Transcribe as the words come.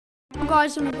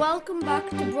guys, and welcome back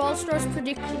to Brawl Stars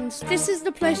Predictions. This is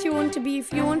the place you want to be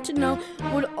if you want to know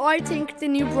what I think the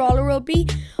new brawler will be.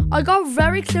 I got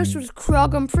very close with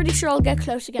CROG. I'm pretty sure I'll get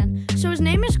close again. So his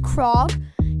name is CROG.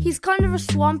 He's kind of a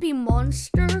swampy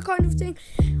monster kind of thing.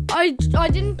 I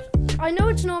know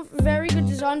it's not very good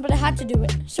design, but I had to do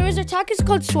it. So his attack is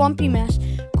called Swampy Mess.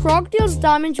 CROG deals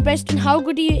damage based on how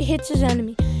good he hits his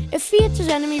enemy. If he hits his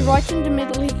enemy right in the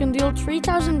middle, he can deal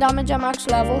 3000 damage at max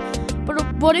level.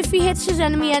 But if he hits his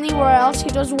enemy anywhere else, he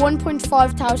does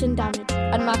 1,500 damage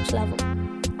at max level.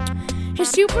 His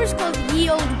super is called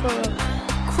Yield Burrow.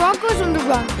 CROG goes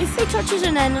underground. If he touches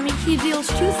an enemy, he deals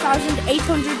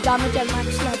 2,800 damage at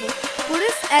max level. But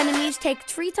if enemies take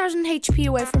 3,000 HP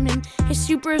away from him, his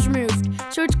super is removed.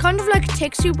 So it's kind of like a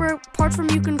tick super, apart from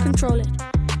you can control it.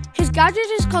 His gadget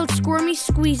is called Squirmy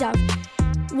Squeeze Out.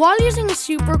 While using a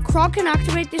super, CROG can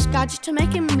activate this gadget to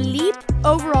make him leap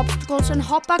over obstacles and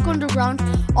hop back underground,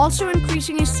 also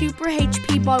increasing his super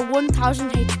HP by 1,000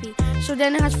 HP, so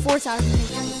then it has 4,000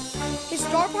 HP. His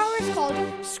star power is called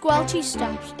Squelchy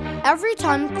Steps. Every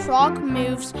time CROG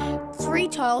moves 3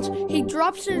 tiles, he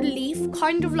drops a leaf,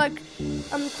 kind of like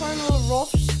Colonel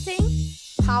Ruff's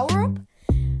thing, power up,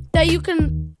 that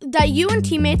you and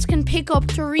teammates can pick up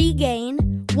to regain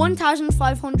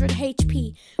 1,500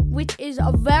 HP, which is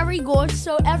a very good.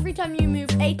 So every time you move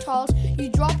 8 tiles, you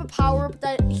drop a power up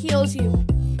that heals you.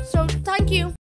 So thank you.